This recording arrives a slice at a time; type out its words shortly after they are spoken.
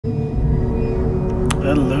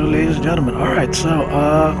Hello, ladies and gentlemen. Alright, so,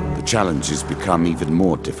 The challenge has become even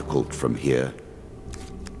more difficult from here.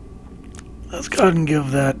 let's go ahead and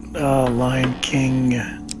give that, Lion King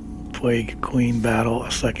Plague Queen battle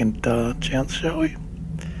a second, chance, shall we?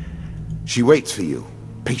 She waits for you,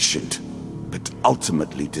 patient, but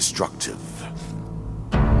ultimately destructive.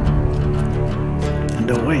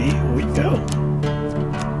 And away we go.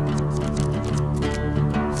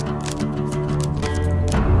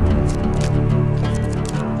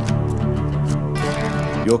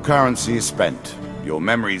 Your currency is spent, your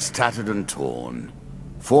memories tattered and torn,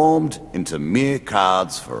 formed into mere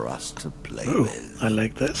cards for us to play with. I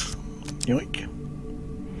like this. Yoink.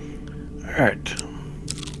 Alright.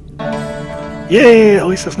 Yay! At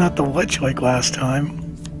least it's not the witch like last time.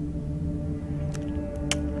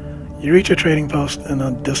 You reach a trading post in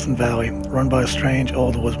a distant valley, run by a strange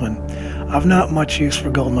old woodsman. I've not much use for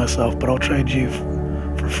gold myself, but I'll trade you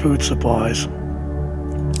for food supplies.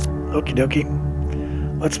 Okie dokie.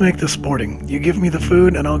 Let's make this sporting. You give me the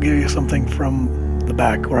food, and I'll give you something from the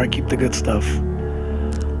back, where I keep the good stuff.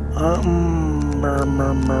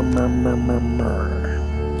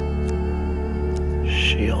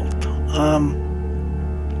 Shield.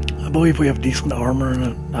 I believe we have decent armor,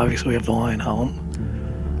 and obviously we have the lion helm.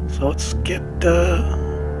 So let's get,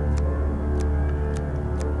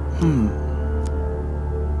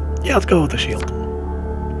 yeah, let's go with the shield.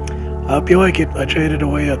 I hope you like it. I traded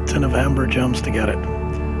away a tin of amber gems to get it.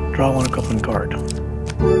 Draw one equipment card.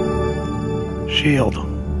 Shield.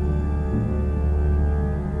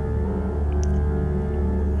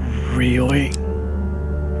 Really?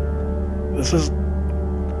 This is...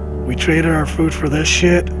 We traded our food for this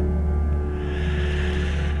shit?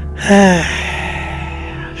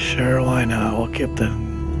 Sure, why not? We'll keep the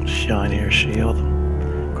shinier shield.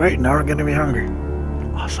 Great, now we're gonna be hungry.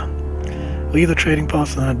 Awesome. Leave the trading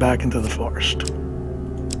post and head back into the forest.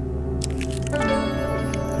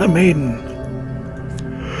 The maiden.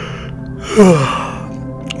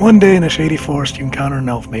 One day in a shady forest you encounter an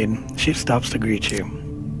elf maiden. She stops to greet you.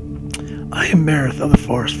 I am Merith of the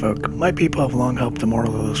Forest Folk. My people have long helped the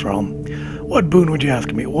mortals of this realm. What boon would you ask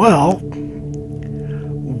of me? Well,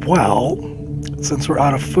 since we're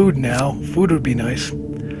out of food now, food would be nice.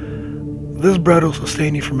 This bread will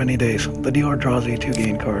sustain you for many days. The dealer draws you 2 food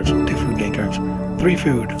gain cards. 3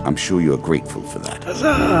 food. I'm sure you're grateful for that.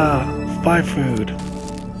 Huzzah! 5 food.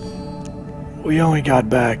 We only got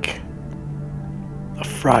back a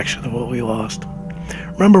fraction of what we lost.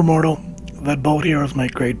 Remember, mortal, that bold heroes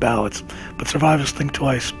make great ballads, but survivors think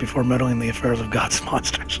twice before meddling in the affairs of God's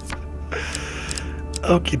monsters.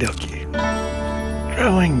 Okie dokie.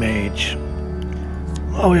 Traveling mage.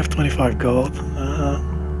 Oh, we have 25 gold.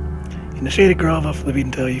 In the shady grove off the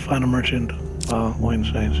beaten trail, you find a merchant.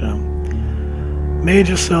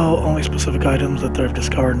 Mages sell only specific items that they've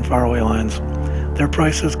discovered in faraway lands. Their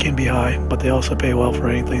prices can be high, but they also pay well for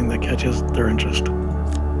anything that catches their interest.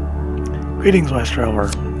 Greetings, wise traveler.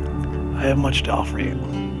 I have much to offer you.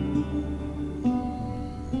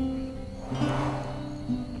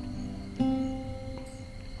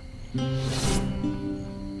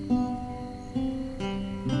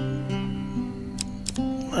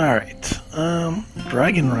 Alright,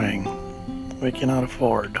 Dragon Ring. We cannot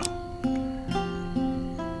afford.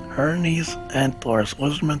 Hermes Antlers.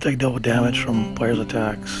 Lizardmen take double damage from players'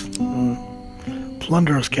 attacks.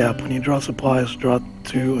 Plunderer's Cap. When you draw supplies, draw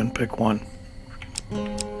 2 and pick 1.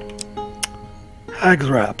 Hag's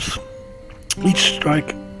Wraps. Each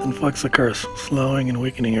strike inflicts a curse, slowing and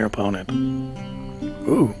weakening your opponent.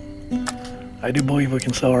 Ooh. I do believe we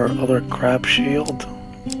can sell our other crab shield.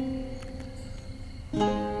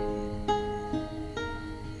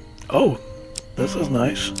 Oh, this is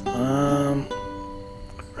nice.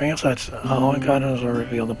 Ring of Sights. All encounters are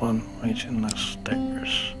revealed upon reaching the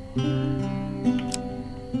stickers.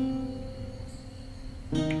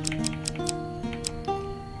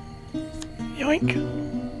 Yoink.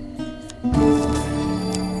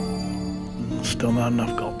 Still not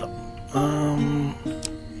enough gold though.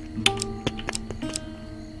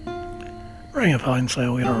 Ring of Hindsight,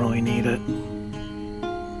 we don't really need it.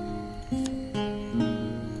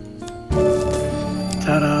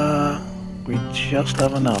 Ta-da! We just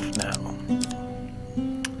have enough now.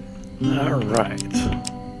 Alright.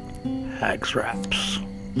 Hag's Wraps.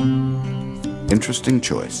 Interesting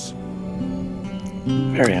choice.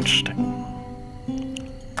 Very interesting.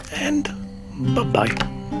 And bye-bye.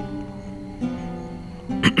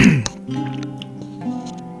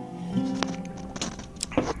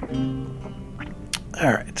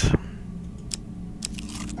 Alright.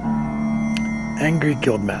 Angry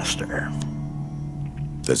Guildmaster.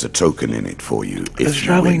 There's a token in it for you. As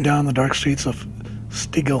traveling down the dark streets of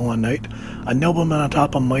Stiegel one night, a nobleman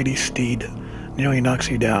atop a mighty steed nearly knocks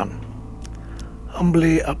you down.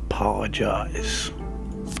 Humbly apologize.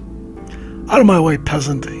 Out of my way,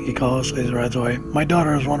 peasant, he calls as he rides away. My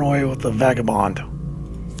daughter has run away with the vagabond.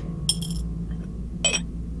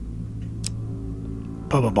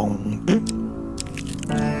 Ba-ba-boom.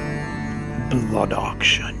 Blood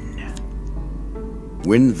auction.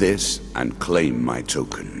 Win this and claim my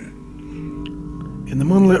token. In the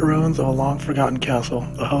moonlit ruins of a long-forgotten castle,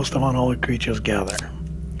 a host of unholy creatures gather.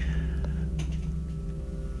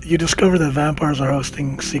 You discover that vampires are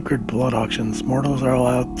hosting secret blood auctions. Mortals are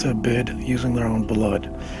allowed to bid using their own blood.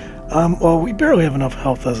 Well, we barely have enough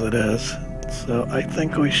health as it is, so I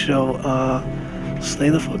think we shall stay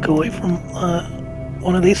the fuck away from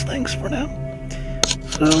one of these things for now.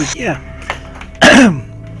 So, yeah.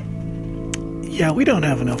 Yeah, we don't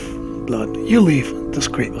have enough blood. You leave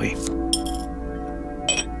discreetly.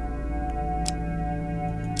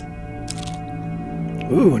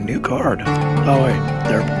 Ooh, new card. Oh wait,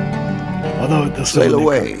 there. Although this sail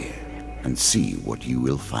away and see what you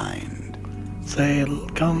will find. Sail,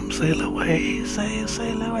 come, sail away,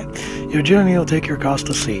 sail away. Your journey will take your course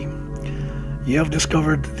to sea. You have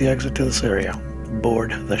discovered the exit to this area.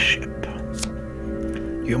 Board the ship.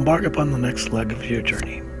 You embark upon the next leg of your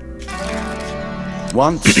journey.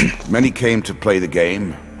 Once, many came to play the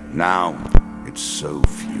game. Now, it's so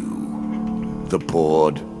few. The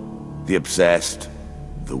bored, the obsessed,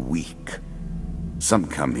 the weak. Some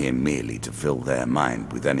come here merely to fill their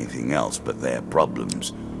mind with anything else but their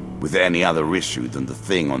problems, with any other issue than the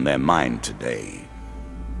thing on their mind today.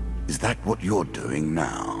 Is that what you're doing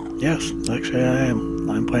now? Yes, actually I am.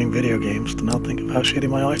 I'm playing video games to not think of how shitty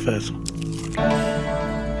my life is.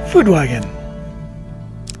 Food wagon.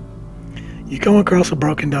 You come across a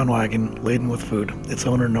broken down wagon laden with food, its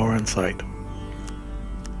owner nowhere in sight.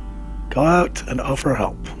 Go out and offer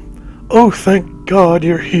help. Oh, thank God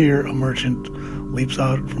you're here, a merchant leaps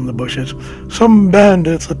out from the bushes. Some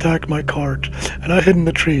bandits attacked my cart, and I hid in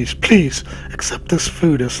the trees. Please, accept this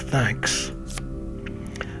food as thanks.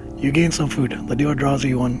 You gain some food. The dealer draws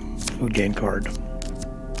you one food gain card.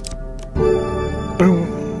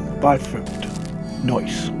 Boom. Buy food.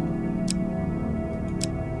 Nice.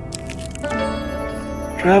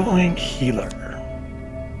 Traveling healer.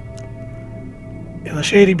 In the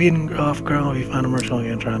shady beaten off ground, you find a merchant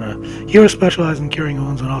again trying to... Healers specialize in curing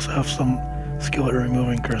wounds and also have some skill at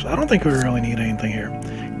removing curse. I don't think we really need anything here.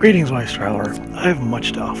 Greetings, wise traveler. I have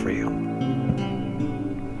much to offer you.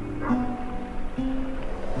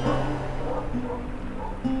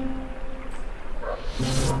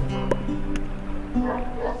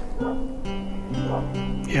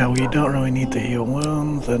 Yeah, we don't really need to heal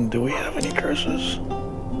wounds. And do we have any curses?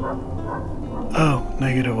 Oh,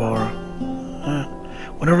 negative aura.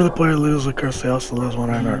 Whenever the player loses a curse, they also lose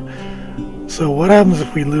one honor. So what happens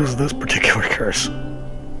if we lose this particular curse?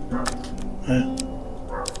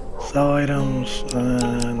 Sell items.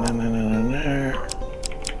 Don't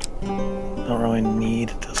really need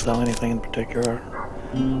to sell anything in particular.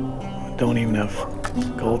 Don't even have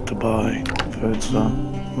gold to buy food, so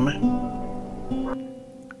meh.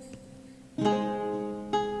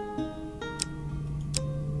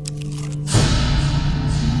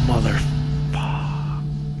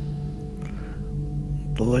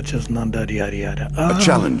 The lich is none dead, yada yada. A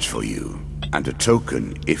challenge for you, and a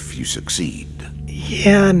token if you succeed.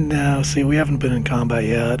 Yeah, no, see, we haven't been in combat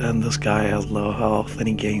yet, and this guy has low health, and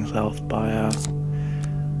he gains health by,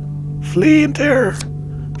 flee in terror!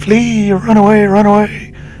 Flee! Run away, run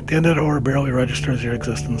away! The undead horror barely registers your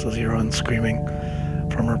existence as you run screaming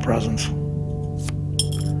from her presence.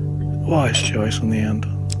 Wise choice in the end,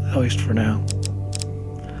 at least for now.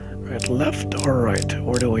 Right, left or right?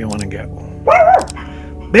 Where do we want to go?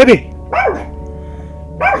 Baby!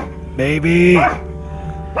 Baby!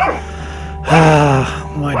 Ah,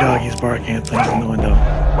 my doggy's barking at things in the window.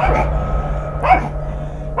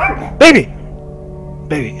 Baby!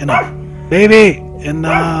 Baby, enough. Baby!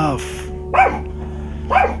 Enough!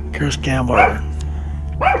 Cursed gambler.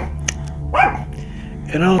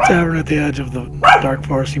 In an old tavern at the edge of the dark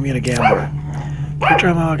forest, you meet a gambler. Can you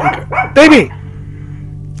try my lucky card? Baby!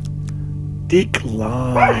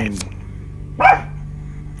 Decline.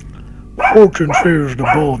 Fortune favors the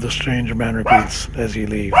bold, the stranger man repeats as you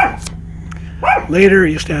leave. Later,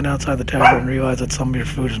 you stand outside the tavern and realize that some of your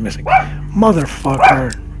food is missing.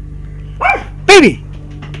 Motherfucker. Baby!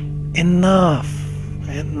 Enough.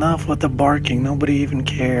 Enough with the barking. Nobody even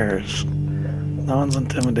cares. No one's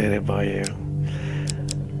intimidated by you.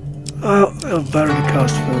 Oh, it'll better to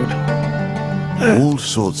cost food. All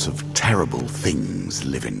sorts of terrible things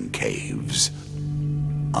live in caves.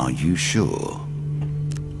 Are you sure?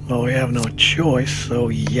 Well, we have no choice, so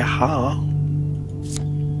yeah.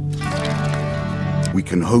 We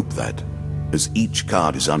can hope that, as each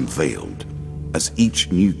card is unveiled, as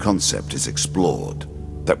each new concept is explored,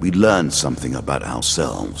 that we learn something about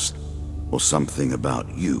ourselves, or something about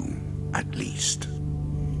you, at least.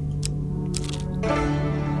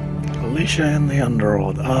 Alicia in the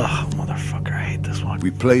Underworld. Ugh, motherfucker, I hate this one.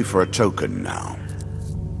 We play for a token now.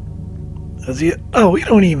 Oh, we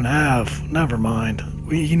don't even have. Never mind.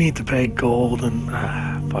 You need to pay gold and...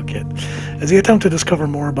 fuck it. As you attempt to discover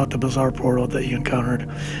more about the bizarre portal that you encountered,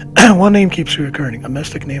 one name keeps recurring, a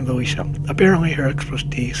mystic named Alicia. Apparently her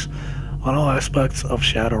expertise on all aspects of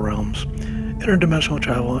Shadow Realms, interdimensional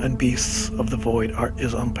travel, and beasts of the void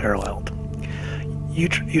is unparalleled. You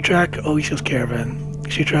track Alicia's caravan.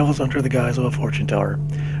 She travels under the guise of a fortune teller.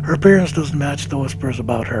 Her appearance doesn't match the whispers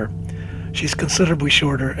about her. She's considerably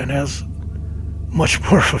shorter and has much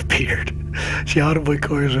more of a beard. She audibly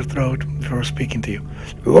clears her throat before speaking to you.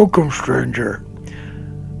 Welcome, stranger.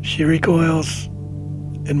 She recoils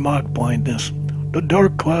in mock blindness. The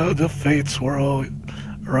dark clouds of fate swirl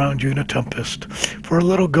around you in a tempest. For a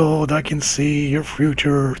little gold, I can see your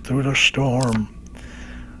future through the storm.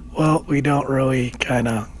 Well, we don't really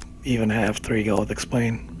kinda even have 3 gold.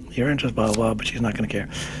 Explain your interest, blah blah, but she's not gonna care.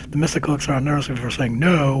 The mystic looks around nervously before saying,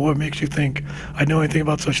 No, what makes you think I know anything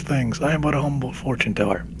about such things? I am but a humble fortune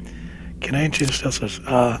teller. Can I introduce us?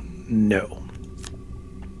 No.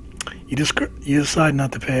 You decide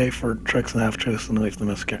not to pay for tricks and half-truths and leave the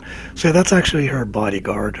mystic here. So that's actually her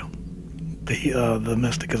bodyguard. The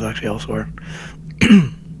mystic is actually elsewhere.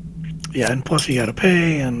 Yeah, and plus you gotta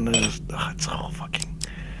pay, and it's all fucking...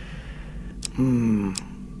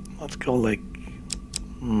 Let's go like...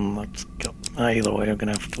 let's go... either way, I'm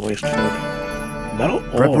gonna have to waste food. Metal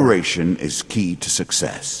ore. Preparation is key to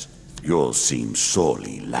success. Yours seems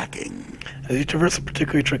sorely lacking. As you traverse a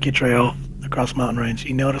particularly tricky trail across mountain range,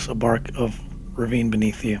 you notice a dark ravine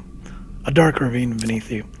beneath you.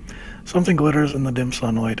 Something glitters in the dim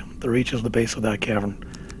sunlight that reaches the base of that cavern.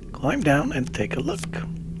 Climb down and take a look.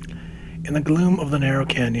 In the gloom of the narrow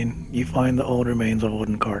canyon, you find the old remains of a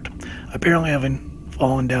wooden cart. Apparently having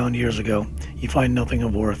fallen down years ago, you find nothing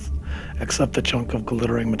of worth, except a chunk of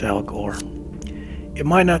glittering metallic ore. It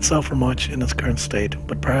might not sell for much in its current state,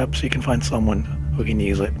 but perhaps you can find someone who can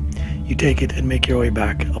use it. You take it and make your way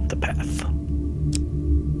back up the path.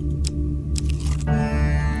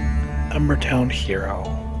 Embertown Hero.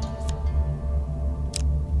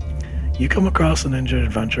 You come across an injured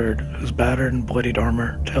adventurer whose battered and bloodied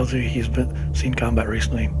armor tells you he's seen combat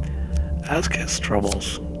recently. Ask his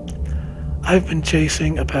troubles. I've been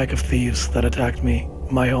chasing a pack of thieves that attacked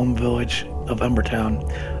my home village of Embertown.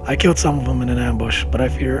 I killed some of them in an ambush, but I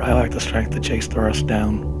fear I lack the strength to chase the rest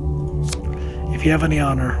down. If you have any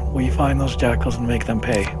honor, will you find those jackals and make them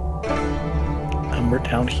pay?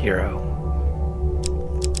 Embertown Hero.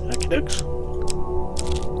 Okie dokes.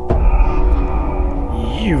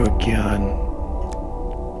 You again.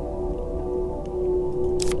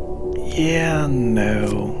 Yeah,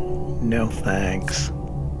 no. No thanks.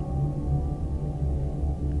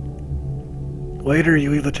 Later, you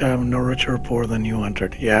leave the town no richer or poorer than you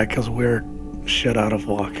entered. Yeah, because we're shit out of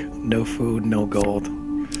luck. No food, no gold.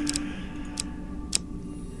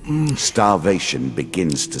 Starvation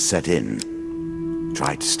begins to set in.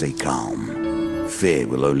 Try to stay calm. Fear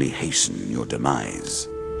will only hasten your demise.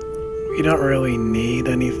 We don't really need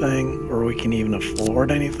anything, or we can even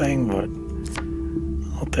afford anything, but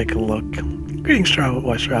I'll take a look. Greetings,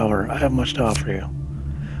 Wise Traveler. I have much to offer you.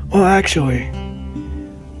 Well, actually,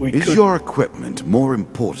 Is your equipment more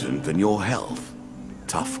important than your health?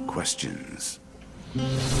 Tough questions.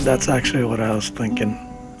 That's actually what I was thinking.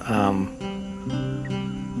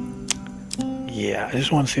 Yeah, I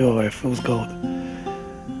just want to see what my fool's gold.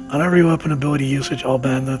 On every weapon ability usage, all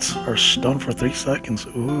bandits are stunned for 3 seconds.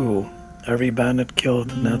 Ooh. Every bandit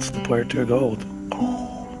killed nets the player 2 gold.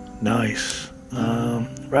 Oh, nice.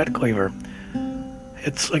 Rat Cleaver.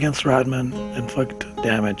 Hits against ratmen inflict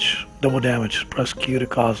damage. Double damage. Press Q to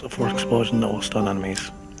cause a force explosion that will stun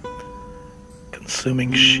enemies.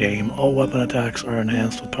 Consuming Shame. All weapon attacks are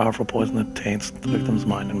enhanced with powerful poison that taints the victim's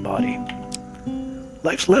mind and body.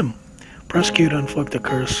 Life's Limb. Press Q to inflict a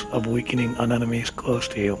curse of weakening on enemies close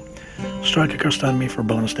to you. Strike a cursed enemy for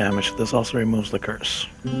bonus damage. This also removes the curse.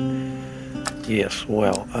 Yes,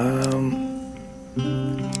 well,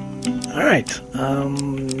 alright,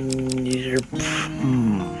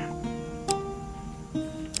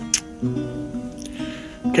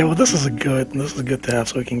 Okay, well this is good to have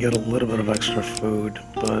so we can get a little bit of extra food,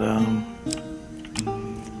 but,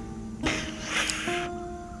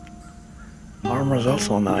 armor is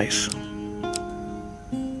also nice.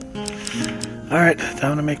 Alright,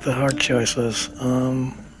 time to make the hard choices.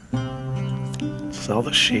 Sell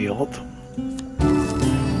the shield.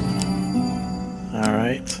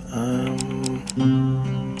 Alright,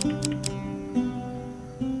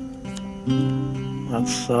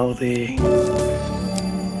 let's sell the...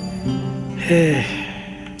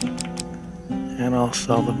 And I'll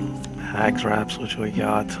sell the Hag's Wraps, which we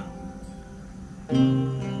got.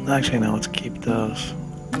 Actually, no, let's keep those.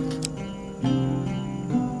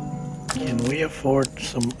 Can we afford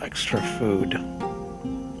some extra food?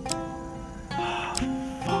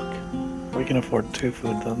 Fuck. If we can afford 2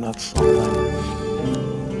 food, then that's something.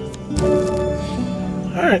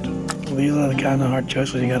 Alright. These are the kind of hard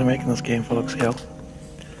choices you gotta make in this game, folks. Yo.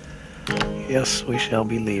 Yes, we shall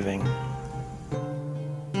be leaving.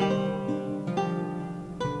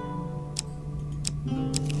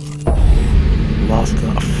 Lost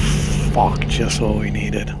in the... Fuck, just what we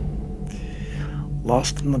needed.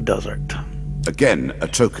 Lost in the desert. Again, a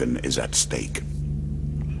token is at stake.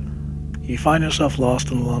 You find yourself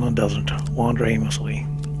lost in the Lana Desert. Wander aimlessly.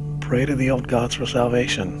 Pray to the old gods for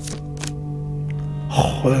salvation.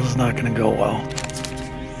 Oh, this is not gonna go well.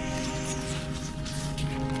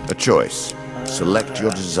 A choice. Select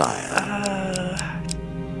your desire.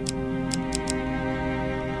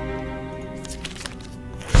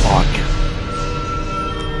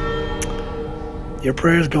 Your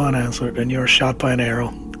prayers go unanswered, and you are shot by an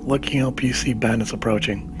arrow. Looking up, you see bandits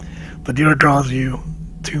approaching. The dealer draws you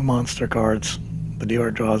 2 monster cards. The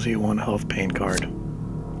dealer draws you 1 health pain card. 2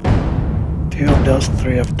 of dust,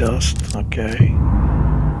 3 of dust. Okay.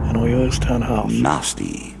 And we lose 10 health.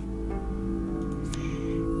 Nasty.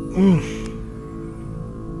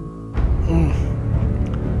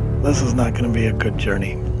 This is not going to be a good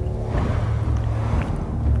journey.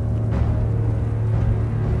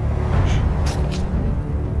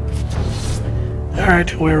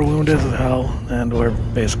 Alright, we're wounded as hell, and we're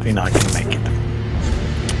basically not gonna make it.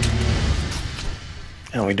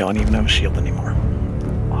 And we don't even have a shield anymore.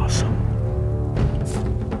 Awesome.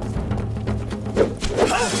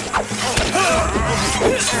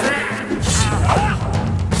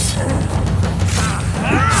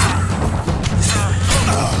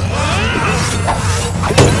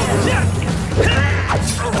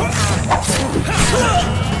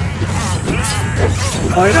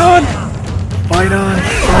 Fight on! Fight on!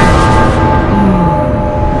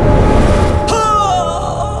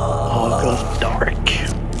 All goes dark.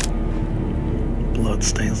 Blood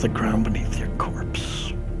stains the ground beneath your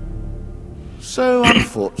corpse. So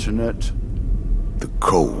unfortunate. The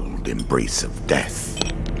cold embrace of death,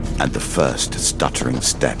 and the first stuttering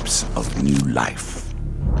steps of new life.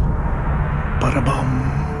 Bada-bum.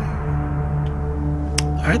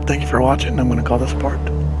 Alright, thank you for watching. I'm gonna call this a part.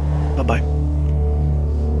 Bye-bye.